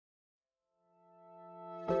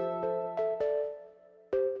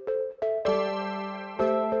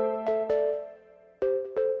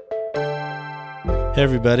Hey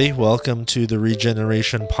everybody, welcome to the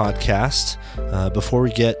Regeneration Podcast. Before we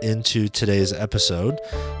get into today's episode,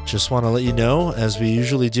 just want to let you know, as we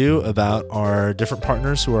usually do, about our different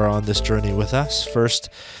partners who are on this journey with us. First,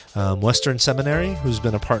 Western Seminary, who's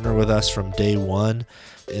been a partner with us from day one,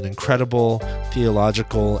 an incredible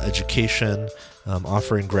theological education,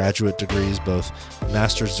 offering graduate degrees, both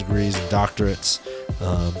master's degrees and doctorates,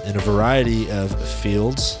 in a variety of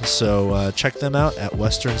fields. So check them out at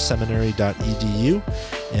westernseminary.edu.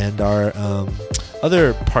 And our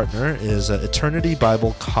other partner is Eternity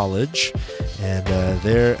Bible College, and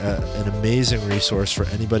they're an amazing resource for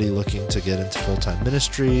anybody looking to get into full-time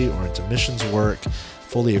ministry or into missions work.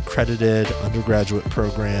 Fully accredited undergraduate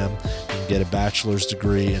program. You can get a bachelor's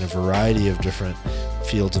degree in a variety of different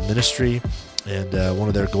fields of ministry. And one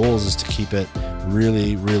of their goals is to keep it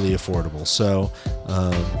really, really affordable. So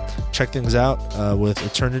check things out with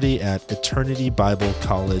Eternity at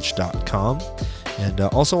eternitybiblecollege.com. And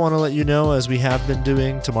also want to let you know, as we have been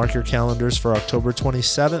doing, to mark your calendars for October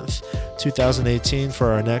 27th, 2018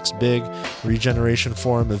 for our next big Regeneration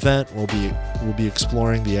Forum event. We'll be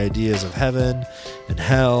exploring the ideas of heaven and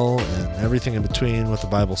hell and everything in between, what the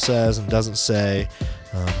Bible says and doesn't say.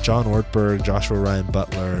 John Ortberg, Joshua Ryan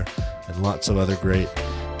Butler, and lots of other great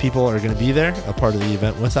people are going to be there, a part of the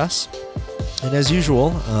event with us. And as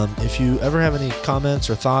usual, if you ever have any comments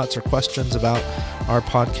or thoughts or questions about our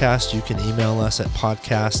podcast, you can email us at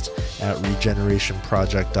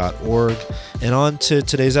podcast@regenerationproject.org. And on to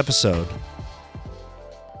today's episode.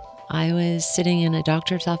 I was sitting in a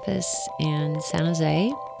doctor's office in San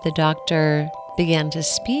Jose. The doctor began to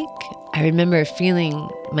speak. I remember feeling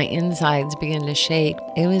my insides begin to shake.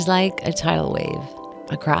 It was like a tidal wave.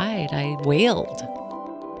 I cried. I wailed.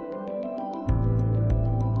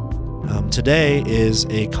 Today is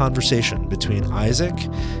a conversation between Isaac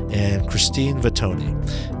and Christine Vettoni.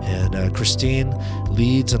 And Christine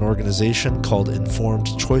leads an organization called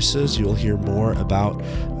Informed Choices. You'll hear more about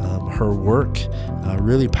her work,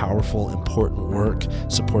 really powerful, important work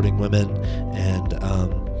supporting women. And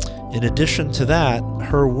in addition to that,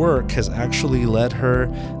 her work has actually led her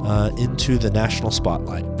into the national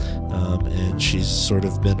spotlight. And she's sort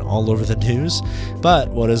of been all over the news. But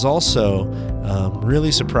what is also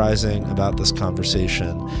really surprising about this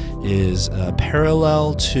conversation is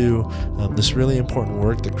parallel to this really important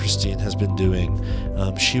work that Christine has been doing.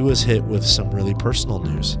 She was hit with some really personal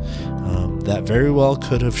news that very well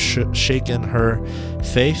could have shaken her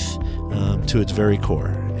faith to its very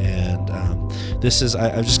core. And this is,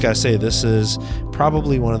 I've just got to say, this is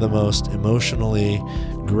probably one of the most emotionally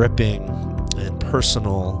gripping and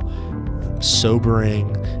personal,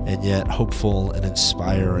 sobering, and yet hopeful and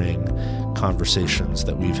inspiring conversations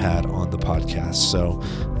that we've had on the podcast. So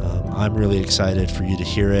I'm really excited for you to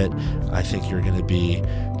hear it. I think you're going to be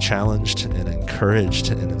challenged and encouraged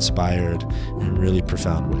and inspired in really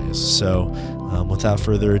profound ways. So without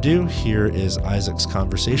further ado, here is Isaac's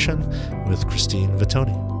conversation with Christine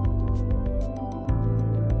Vettoni.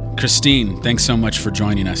 Christine, thanks so much for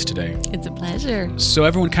joining us today. It's a pleasure. So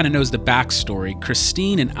everyone kind of knows the backstory.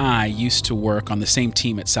 Christine and I used to work on the same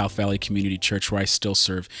team at South Valley Community Church, where I still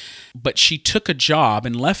serve. But she took a job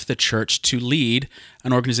and left the church to lead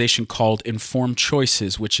an organization called Informed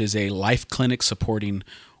Choices, which is a life clinic supporting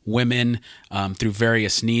women through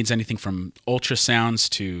various needs, anything from ultrasounds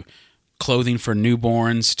to clothing for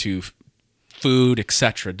newborns to food,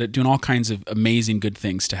 etc., doing all kinds of amazing good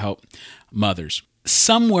things to help mothers.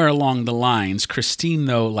 Somewhere along the lines, Christine,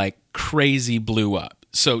 though, like crazy blew up.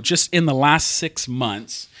 So just in the last 6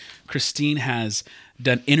 months, Christine has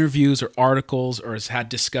done interviews or articles or has had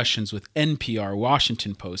discussions with NPR,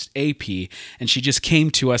 Washington Post, AP, and she just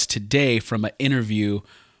came to us today from an interview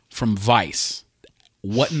from Vice.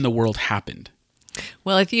 What in the world happened?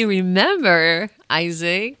 Well, if you remember,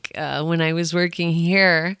 Isaac, when I was working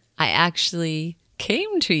here, I actually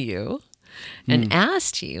came to you and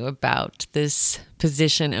asked you about this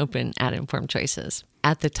position open at Informed Choices.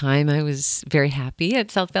 At the time, I was very happy at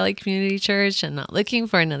South Valley Community Church and not looking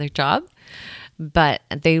for another job, but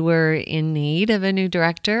they were in need of a new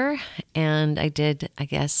director, and I did, I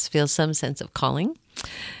guess, feel some sense of calling.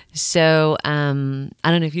 So I don't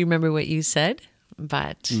know if you remember what you said,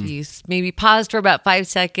 but you maybe paused for about 5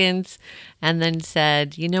 seconds and then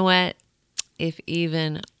said, you know what? If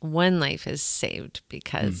even one life is saved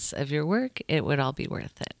because of your work, it would all be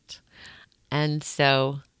worth it. And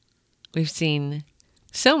so we've seen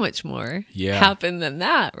so much more happen than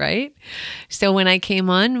that, right? So when I came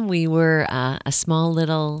on, we were a small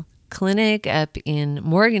little clinic up in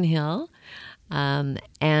Morgan Hill. And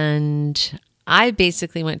I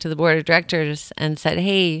basically went to the board of directors and said,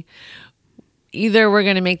 hey, either we're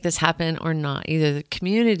going to make this happen or not. Either the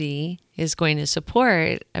community is going to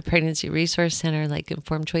support a pregnancy resource center like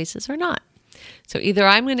Informed Choices or not. So either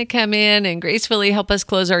I'm going to come in and gracefully help us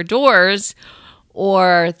close our doors,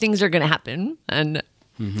 or things are going to happen. And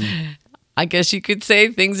I guess you could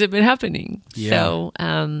say things have been happening. Yeah. So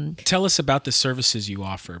tell us about the services you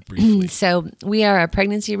offer briefly. So we are a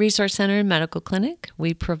pregnancy resource center and medical clinic.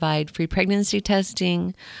 We provide free pregnancy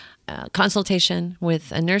testing, consultation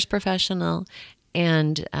with a nurse professional,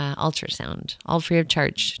 and ultrasound, all free of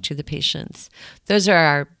charge to the patients. Those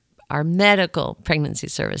are our medical pregnancy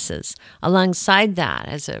services. Alongside that,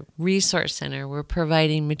 as a resource center, we're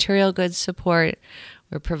providing material goods support.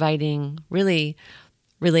 We're providing really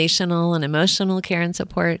relational and emotional care and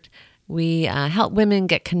support. We help women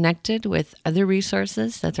get connected with other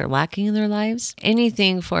resources that they're lacking in their lives.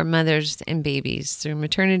 Anything for mothers and babies through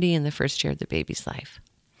maternity in the first year of the baby's life.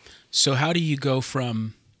 So how do you go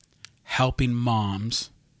from helping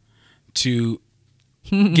moms to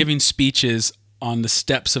giving speeches on the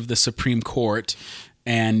steps of the Supreme Court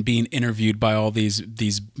and being interviewed by all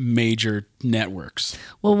these major networks?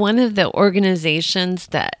 Well, one of the organizations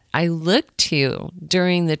that I looked to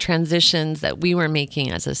during the transitions that we were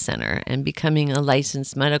making as a center and becoming a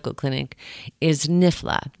licensed medical clinic is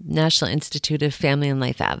NIFLA, National Institute of Family and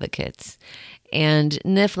Life Advocates. And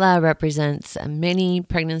NIFLA represents many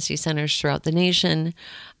pregnancy centers throughout the nation.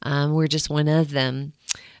 We're just one of them.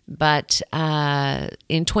 But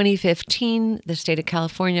in 2015, the state of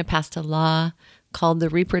California passed a law called the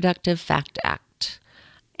Reproductive Fact Act.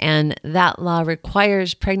 And that law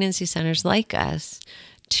requires pregnancy centers like us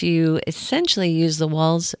to essentially use the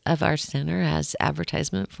walls of our center as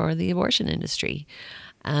advertisement for the abortion industry.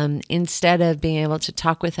 Instead of being able to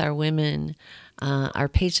talk with our women, our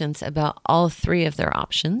patients, about all three of their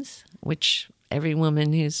options, which every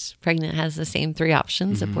woman who's pregnant has the same three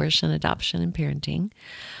options, abortion, adoption, and parenting.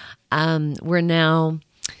 We're now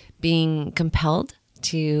being compelled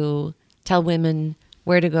to tell women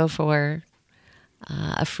where to go for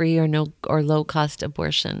a free or low cost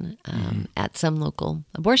abortion at some local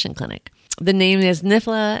abortion clinic. The name is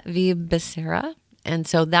NIFLA v. Becerra, and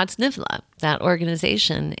so that's NIFLA, that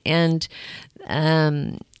organization. And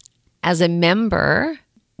as a member,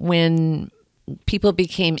 when people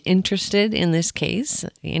became interested in this case,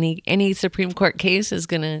 any Supreme Court case is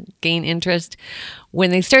going to gain interest.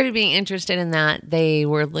 When they started being interested in that, they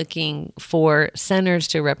were looking for centers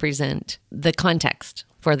to represent the context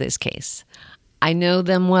for this case. I know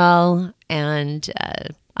them well, and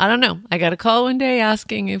I don't know. I got a call one day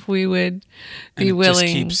asking if we would be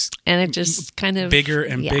willing, and it just kind of bigger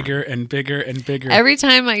and bigger and bigger and bigger. Every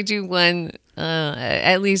time I do one,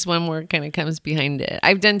 at least one more kind of comes behind it.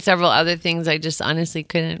 I've done several other things. I just honestly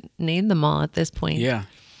couldn't name them all at this point. Yeah.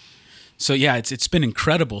 So yeah, it's been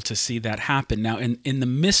incredible to see that happen. Now, in the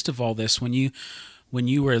midst of all this, when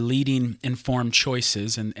you were leading Informed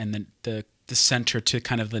Choices and the center to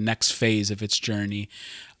kind of the next phase of its journey,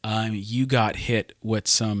 you got hit with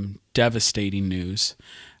some devastating news.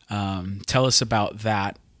 Tell us about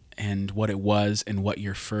that and what it was and what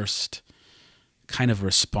your first kind of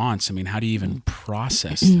response. I mean, how do you even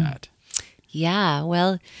process that? Yeah,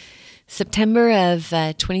 well, September of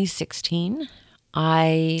 2016,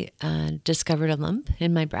 I discovered a lump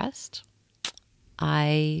in my breast.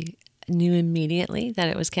 I knew immediately that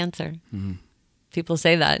it was cancer. Mm-hmm. People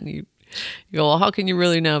say that, and you go, well, how can you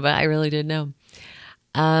really know? But I really did know.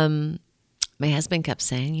 My husband kept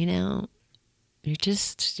saying, you're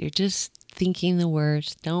just thinking the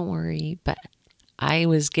worst. Don't worry. But I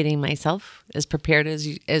was getting myself as prepared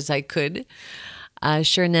as I could.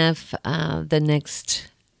 Sure enough, the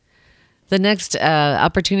next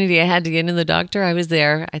opportunity I had to get in the doctor, I was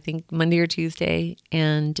there, I think Monday or Tuesday.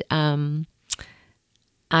 And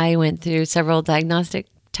I went through several diagnostic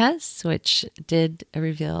tests, which did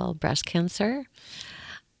reveal breast cancer.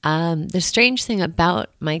 The strange thing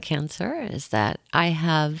about my cancer is that I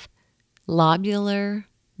have lobular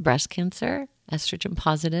breast cancer, estrogen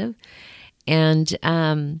positive, and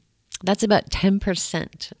that's about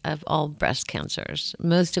 10% of all breast cancers.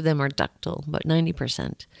 Most of them are ductal, about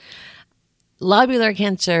 90%. Lobular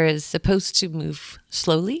cancer is supposed to move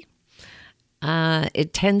slowly.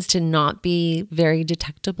 It tends to not be very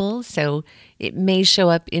detectable, so it may show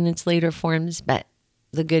up in its later forms, but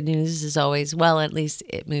the good news is always, well, at least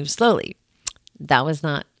it moves slowly. That was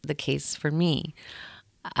not the case for me.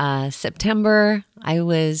 September, I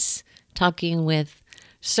was talking with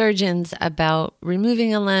surgeons about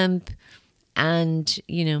removing a lump and,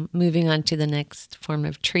 moving on to the next form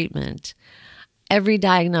of treatment. Every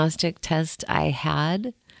diagnostic test I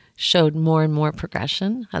had showed more and more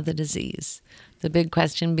progression of the disease. The big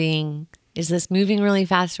question being, Is this moving really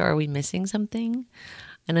fast or are we missing something?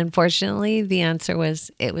 And unfortunately, the answer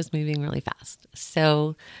was it was moving really fast.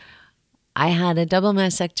 So I had a double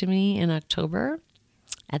mastectomy in October.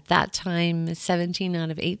 At that time, 17 out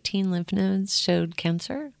of 18 lymph nodes showed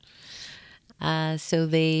cancer. So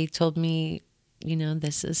they told me,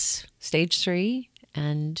 this is stage 3,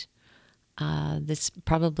 and this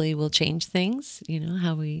probably will change things,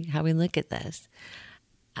 how we look at this.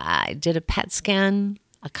 I did a PET scan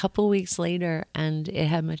a couple weeks later, and it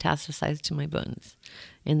had metastasized to my bones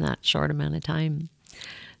in that short amount of time.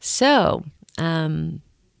 So that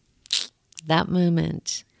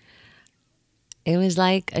moment, it was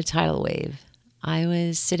like a tidal wave. I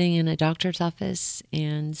was sitting in a doctor's office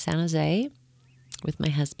in San Jose with my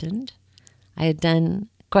husband. I had done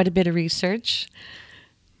quite a bit of research.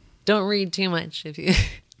 Don't read too much if you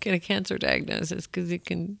get a cancer diagnosis, because it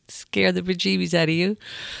can scare the bejeebies out of you.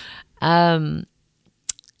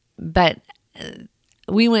 But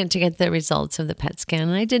we went to get the results of the PET scan,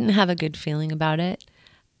 and I didn't have a good feeling about it.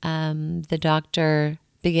 The doctor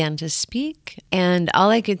began to speak, and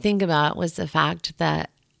all I could think about was the fact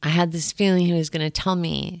that I had this feeling he was going to tell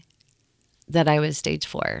me that I was stage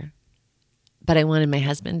 4, but I wanted my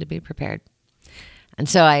husband to be prepared. And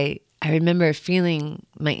so I remember feeling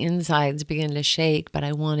my insides begin to shake, but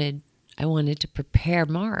I wanted to prepare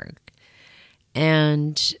Mark.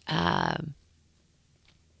 And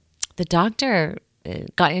the doctor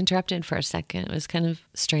got interrupted for a second. It was kind of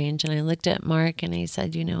strange. And I looked at Mark and I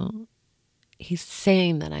said, he's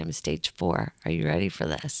saying that I'm stage 4. Are you ready for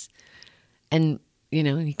this? And,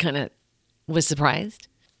 he kind of was surprised.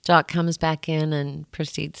 Doc comes back in and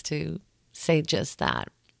proceeds to say just that.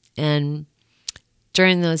 And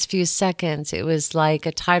during those few seconds, it was like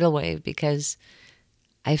a tidal wave, because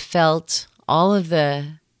I felt all of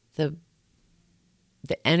the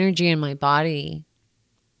energy in my body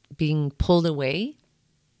being pulled away.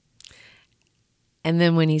 And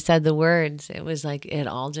then when he said the words, it was like it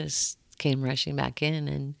all just came rushing back in.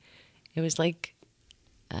 And it was like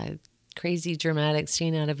a crazy dramatic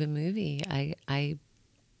scene out of a movie. I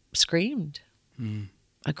screamed.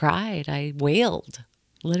 I cried. I wailed,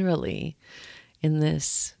 literally, in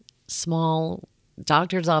this small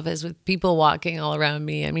doctor's office with people walking all around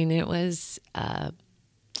me. I mean, it was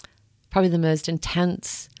probably the most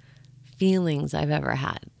intense feelings I've ever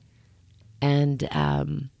had.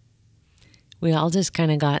 And we all just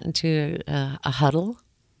kind of got into a huddle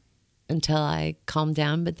until I calmed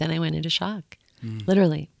down, but then I went into shock.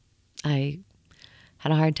 Literally. I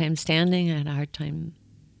had a hard time standing. I had a hard time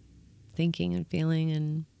thinking and feeling,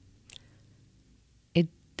 and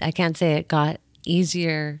I can't say it got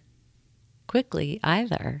easier quickly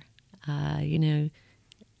either. You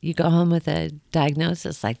go home with a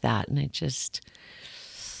diagnosis like that, and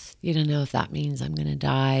you don't know if that means I'm going to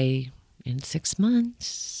die in 6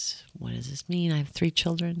 months. What does this mean? I have 3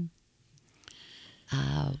 children.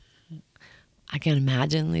 I can't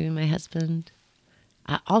imagine leaving my husband.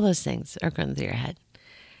 All those things are going through your head.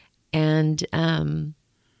 And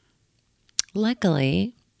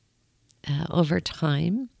luckily, over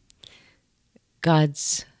time,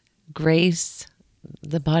 God's grace,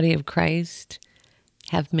 the body of Christ,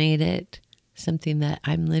 have made it something that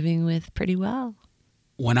I'm living with pretty well.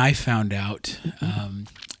 When I found out,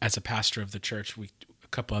 as a pastor of the church, a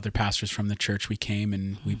couple other pastors from the church, we came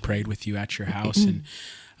and we prayed with you at your house. And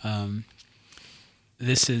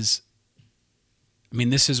this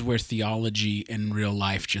is where theology and real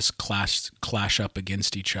life just clash up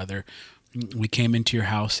against each other. We came into your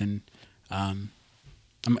house, and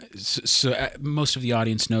most of the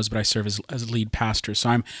audience knows, but I serve as lead pastor.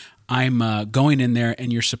 So I'm going in there,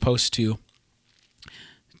 and you're supposed to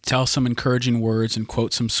tell some encouraging words and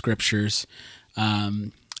quote some scriptures. I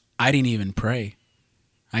didn't even pray.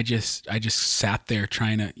 I just sat there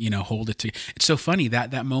trying to hold it to. It's so funny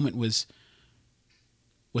that moment was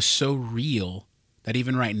so real that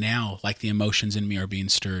even right now, like, the emotions in me are being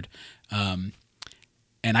stirred.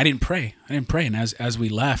 And I didn't pray. And as we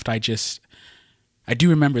left, I do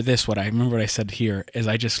remember this. What I said here is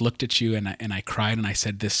I just looked at you and I cried and I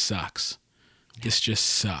said, "This sucks. This just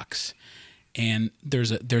sucks." And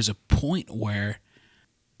there's a point where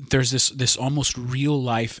there's this almost real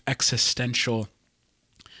life existential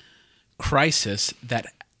crisis that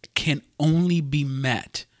can only be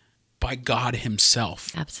met by God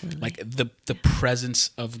Himself. Absolutely. Like the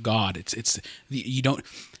presence of God.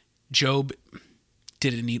 Job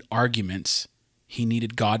didn't need arguments. He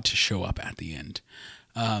needed God to show up at the end.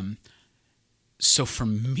 So for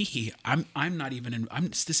me,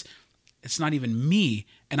 it's not even me,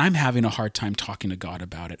 and I'm having a hard time talking to God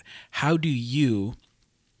about it. How do you,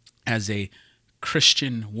 as a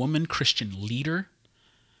Christian woman, Christian leader,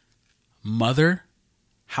 mother,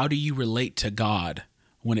 how do you relate to God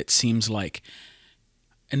when it seems like,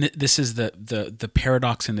 and this is the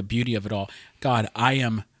paradox and the beauty of it all, God, I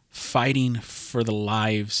am fighting for the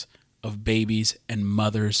lives of babies and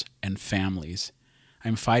mothers and families.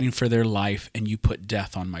 I'm fighting for their life, and you put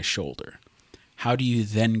death on my shoulder. How do you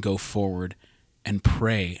then go forward and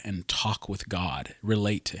pray and talk with God,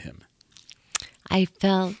 relate to him? I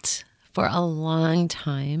felt for a long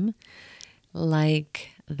time like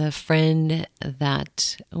the friend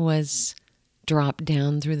that was dropped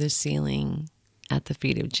down through the ceiling at the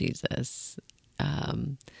feet of Jesus.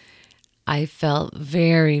 I felt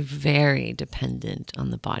very, very dependent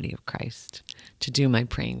on the body of Christ to do my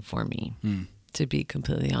praying for me, to be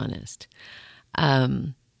completely honest.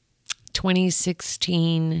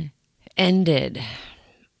 2016 ended.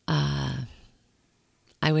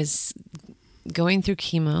 I was going through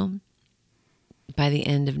chemo by the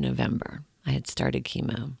end of November. I had started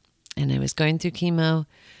chemo, and I was going through chemo.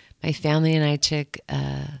 My family and I took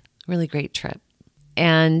a really great trip.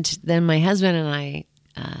 And then my husband and I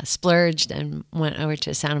splurged and went over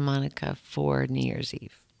to Santa Monica for New Year's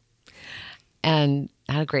Eve and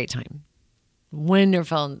had a great time.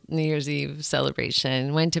 Wonderful New Year's Eve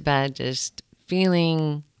celebration. Went to bed just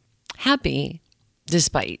feeling happy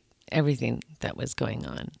despite everything that was going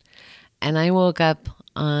on. And I woke up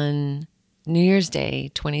on New Year's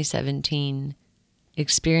Day, 2017,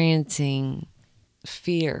 experiencing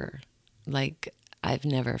fear like I've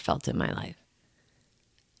never felt in my life.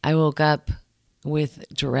 I woke up with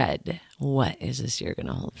dread. What is this year going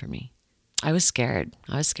to hold for me? I was scared.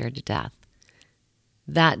 I was scared to death.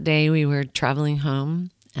 That day we were traveling home,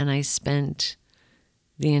 and I spent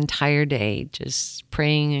the entire day just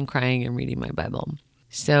praying and crying and reading my Bible.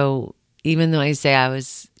 So even though I say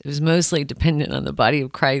it was mostly dependent on the body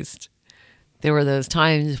of Christ, there were those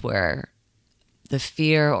times where the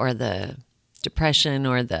fear or the depression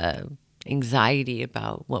or the anxiety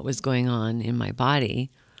about what was going on in my body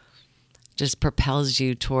just propels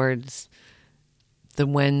you towards the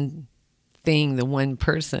one thing, the one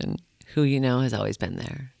person who you know has always been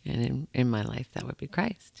there. And in my life, that would be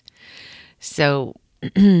Christ. So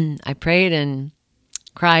I prayed and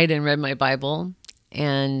cried and read my Bible.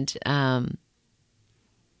 And, I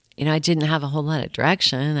didn't have a whole lot of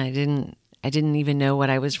direction. I didn't even know what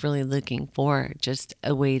I was really looking for, just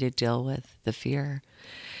a way to deal with the fear.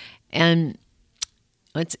 And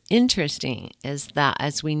what's interesting is that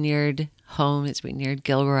as we neared home, as we neared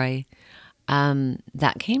Gilroy,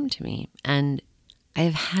 that came to me. And I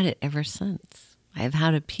have had it ever since. I have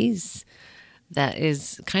had a peace that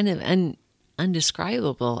is kind of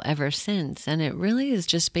undescribable ever since. And it really is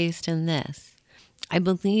just based in this. I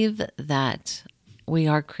believe that we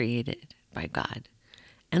are created by God.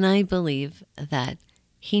 And I believe that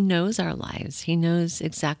He knows our lives. He knows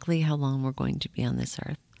exactly how long we're going to be on this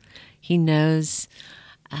earth. He knows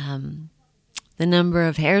the number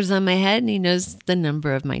of hairs on my head, and He knows the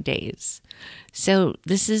number of my days. So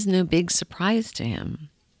this is no big surprise to Him.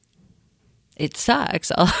 It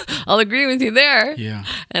sucks. I'll agree with you there. Yeah.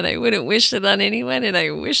 And I wouldn't wish it on anyone, and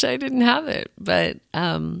I wish I didn't have it. But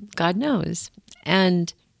God knows.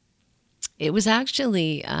 And it was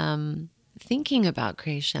actually thinking about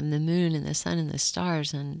creation, the moon and the sun and the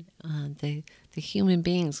stars and the human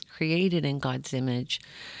beings created in God's image,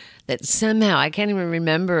 that somehow, I can't even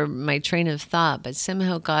remember my train of thought, but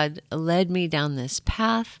somehow God led me down this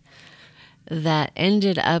path that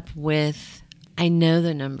ended up with, I know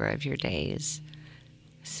the number of your days,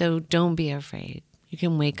 so don't be afraid. You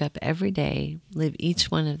can wake up every day, live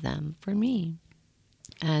each one of them for me.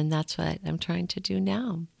 And that's what I'm trying to do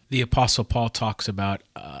now. The Apostle Paul talks about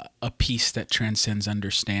a peace that transcends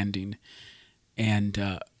understanding.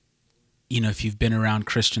 And, if you've been around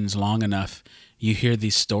Christians long enough, you hear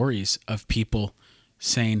these stories of people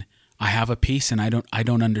saying, I have a peace and I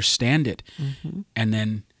don't understand it. Mm-hmm. And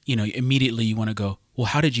then, immediately you want to go, well,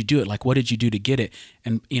 how did you do it? Like, what did you do to get it?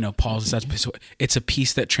 And, Paul says, it's a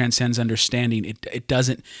peace that transcends understanding. It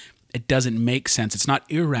doesn't make sense. It's not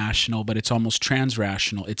irrational, but it's almost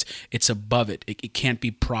transrational. It's above it. It can't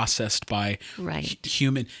be processed by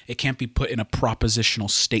human. It can't be put in a propositional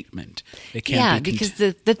statement. It can't be because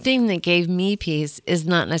the thing that gave me peace is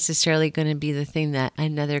not necessarily going to be the thing that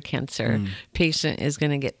another cancer patient is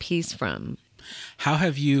going to get peace from. How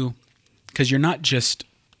have you, because you're not just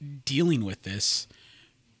dealing with this,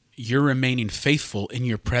 you're remaining faithful in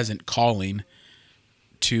your present calling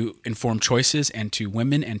to inform choices and to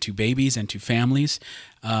women and to babies and to families.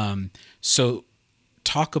 So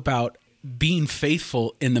talk about being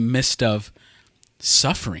faithful in the midst of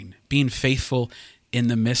suffering, being faithful in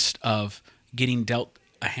the midst of getting dealt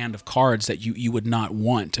a hand of cards that you would not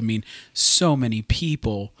want. I mean, so many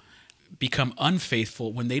people become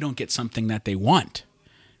unfaithful when they don't get something that they want,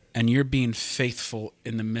 and you're being faithful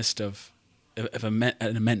in the midst of an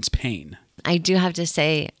immense pain. I do have to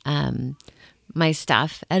say, my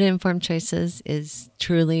staff at Informed Choices is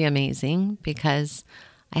truly amazing, because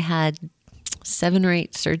I had 7 or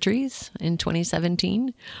 8 surgeries in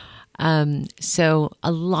 2017. So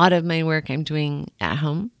a lot of my work I'm doing at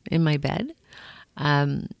home in my bed.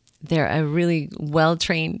 They're a really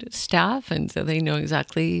well-trained staff, and so they know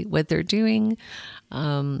exactly what they're doing.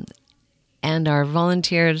 And our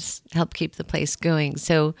volunteers help keep the place going.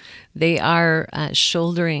 So they are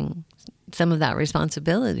shouldering some of that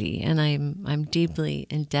responsibility, and I'm deeply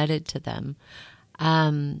indebted to them.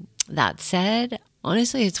 That said,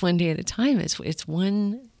 honestly, it's one day at a time. It's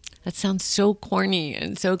one, that sounds so corny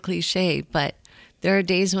and so cliche, but there are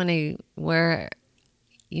days where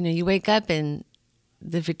you wake up and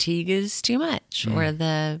the fatigue is too much, or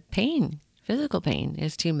the physical pain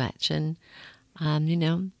is too much. And,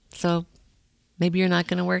 so maybe you're not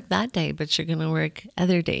going to work that day, but you're going to work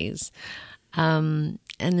other days. And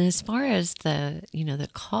as far as the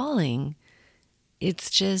calling, it's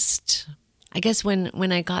just, I guess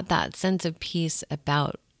when I got that sense of peace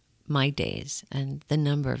about my days and the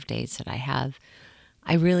number of days that I have,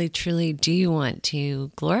 I really, truly do want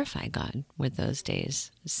to glorify God with those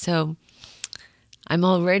days. So I'm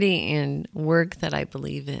already in work that I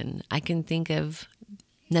believe in. I can think of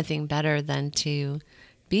nothing better than to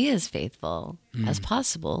be as faithful as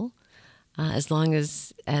possible, as long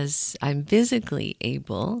as I'm physically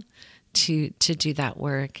able to do that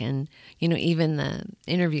work. And, even the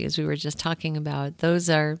interviews we were just talking about, those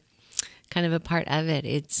are kind of a part of it.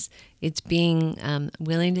 It's being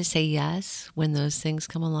willing to say yes when those things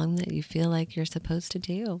come along that you feel like you're supposed to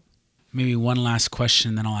do. Maybe one last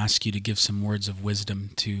question, then I'll ask you to give some words of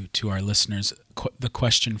wisdom to our listeners. The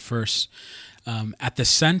question first, at the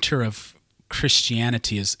center of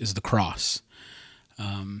Christianity is the cross.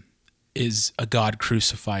 Is a God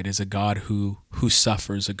crucified, is a God who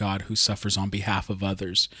suffers, a God who suffers on behalf of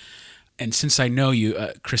others. And since I know you,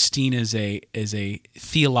 Christine is a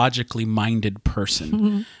theologically minded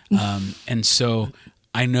person, and so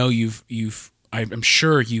I know I'm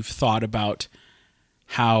sure you've thought about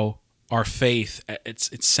how our faith,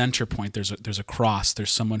 its center point, there's a cross,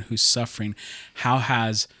 there's someone who's suffering. How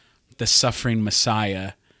has the suffering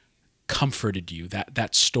Messiah comforted you?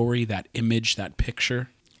 That story, that image, that picture.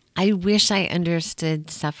 I wish I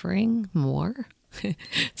understood suffering more.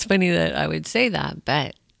 It's funny that I would say that,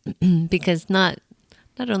 but because not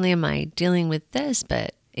only am I dealing with this,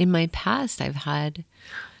 but in my past I've had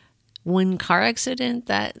one car accident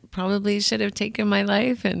that probably should have taken my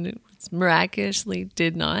life and miraculously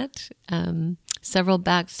did not. Several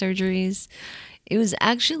back surgeries. It was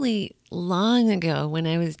actually long ago when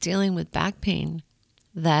I was dealing with back pain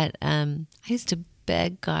that I used to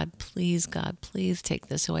beg God, please take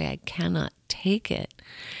this away. I cannot take it.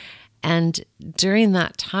 And during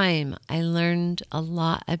that time, I learned a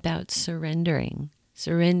lot about surrendering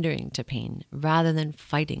to pain rather than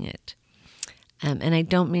fighting it. And I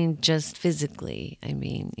don't mean just physically, I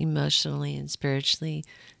mean emotionally and spiritually,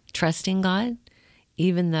 trusting God,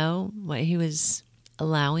 even though what he was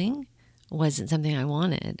allowing wasn't something I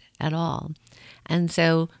wanted at all. And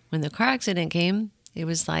so when the car accident came, it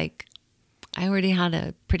was like I already had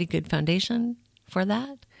a pretty good foundation for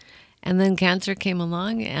that. And then cancer came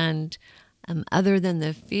along, and other than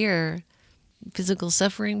the fear, physical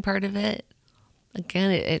suffering part of it,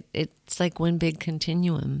 again, it's like one big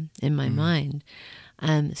continuum in my mind.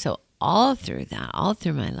 So all through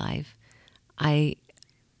my life, I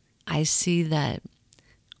see that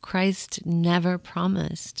Christ never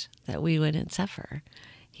promised that we wouldn't suffer.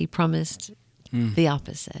 He promised the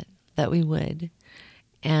opposite, that we would.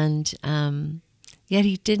 And yet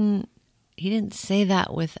he didn't say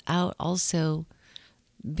that without also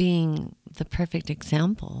being the perfect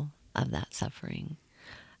example of that suffering.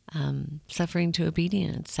 Suffering to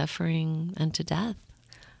obedience, suffering unto death,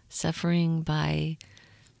 suffering by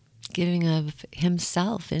giving of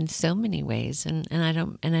himself in so many ways. And I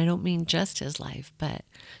don't mean just his life, but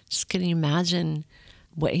just can you imagine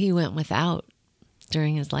what he went without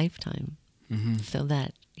during his lifetime so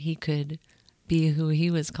that he could be who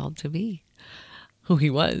he was called to be, who he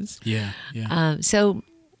was. Yeah. So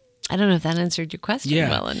I don't know if that answered your question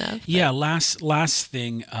well enough. But. Yeah. Last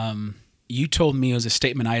thing, you told me, it was a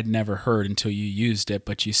statement I had never heard until you used it,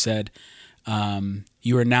 but you said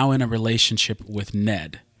you are now in a relationship with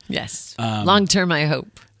Ned. Yes. Long-term, I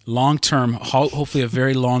hope. Long-term, hopefully a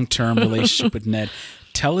very long-term relationship with Ned.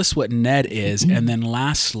 Tell us what Ned is. And then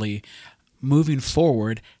lastly, moving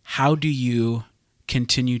forward, how do you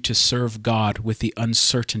continue to serve God with the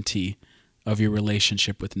uncertainty of your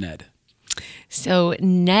relationship with Ned? So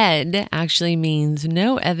Ned actually means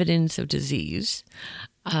no evidence of disease.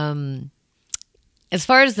 As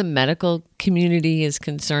far as the medical community is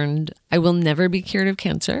concerned, I will never be cured of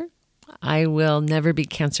cancer. I will never be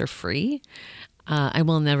cancer-free. I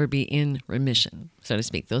will never be in remission, so to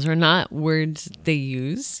speak. Those are not words they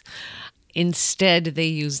use. Instead, they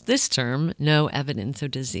use this term, no evidence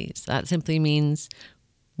of disease. That simply means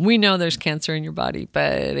we know there's cancer in your body,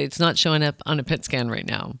 but it's not showing up on a PET scan right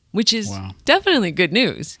now, which is definitely good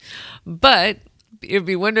news. But it would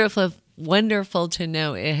be wonderful to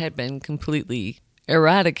know it had been completely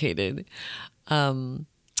eradicated.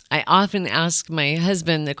 I often ask my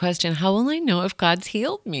husband the question, how will I know if God's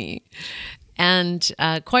healed me? And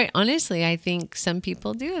quite honestly, I think some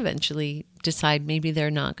people do eventually decide maybe they're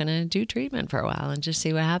not going to do treatment for a while and just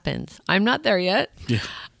see what happens. I'm not there yet. Yeah.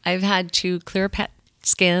 I've had 2 clear PET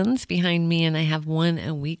scans behind me, and I have 1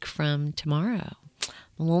 a week from tomorrow.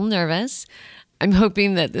 I'm a little nervous. I'm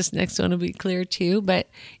hoping that this next one will be clear too. But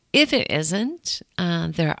if it isn't,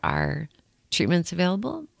 there are treatments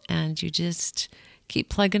available, and you just keep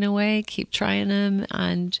plugging away, keep trying them,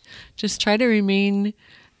 and just try to remain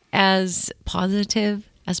as positive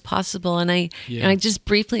as possible. And I just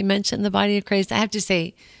briefly mentioned the body of Christ. I have to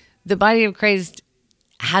say, the body of Christ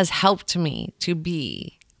has helped me to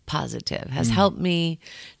be positive, has helped me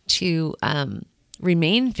to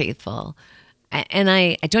remain faithful. And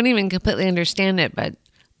I don't even completely understand it, but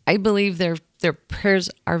I believe their prayers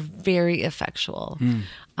are very effectual.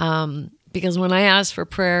 Because when I ask for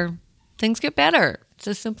prayer, things get better. It's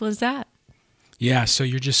as simple as that. Yeah, so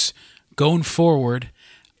you're just going forward,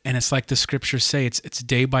 and it's like the scriptures say, it's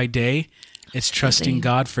day by day. It's trusting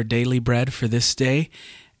God for daily bread for this day,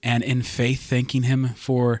 and in faith thanking Him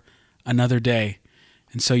for another day.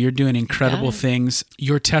 And so you're doing incredible things.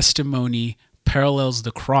 Your testimony parallels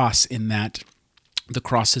the cross in that the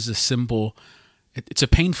cross is a symbol. It's a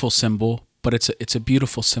painful symbol, but it's a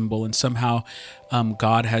beautiful symbol. And somehow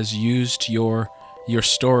God has used your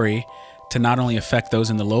story to not only affect those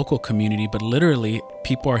in the local community, but literally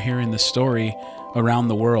people are hearing the story around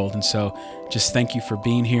the world. And so just thank you for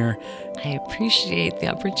being here. I appreciate the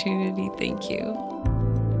opportunity. Thank you.